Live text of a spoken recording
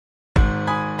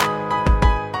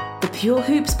Pure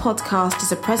Hoops podcast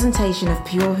is a presentation of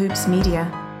Pure Hoops Media.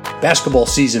 Basketball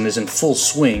season is in full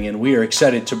swing, and we are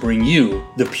excited to bring you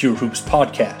the Pure Hoops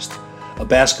podcast, a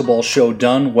basketball show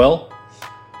done, well,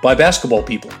 by basketball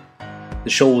people. The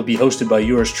show will be hosted by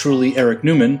yours truly, Eric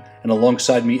Newman, and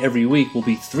alongside me every week will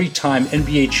be three-time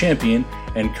NBA champion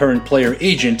and current player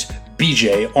agent,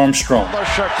 BJ Armstrong. The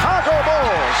Chicago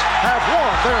Bulls have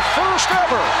won their first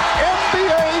ever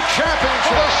NBA championship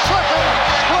for the second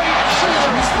straight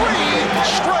season. 3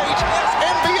 straight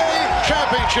NBA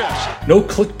championships. No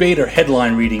clickbait or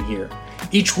headline reading here.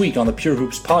 Each week on the Pure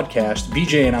Hoops podcast,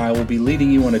 BJ and I will be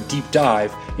leading you on a deep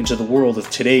dive into the world of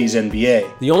today's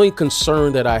NBA. The only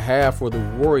concern that I have for the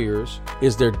Warriors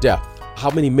is their depth.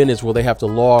 How many minutes will they have to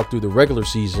log through the regular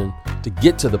season to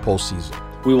get to the postseason?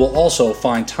 We will also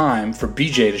find time for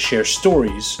BJ to share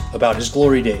stories about his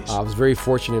glory days. I was very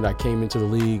fortunate I came into the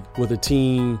league with a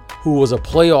team who was a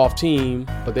playoff team,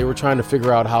 but they were trying to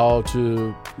figure out how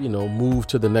to, move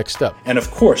to the next step. And of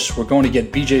course, we're going to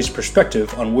get BJ's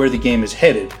perspective on where the game is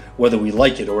headed, whether we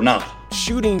like it or not.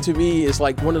 Shooting to me is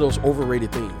like one of those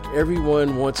overrated things.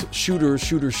 Everyone wants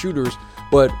shooters,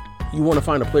 but you want to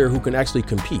find a player who can actually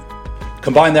compete.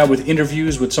 Combine that with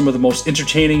interviews with some of the most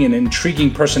entertaining and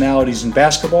intriguing personalities in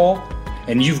basketball,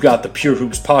 and you've got the Pure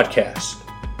Hoops podcast.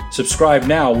 Subscribe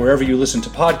now wherever you listen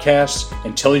to podcasts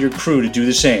and tell your crew to do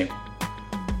the same.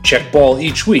 Check ball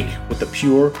each week with the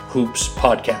Pure Hoops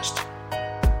podcast.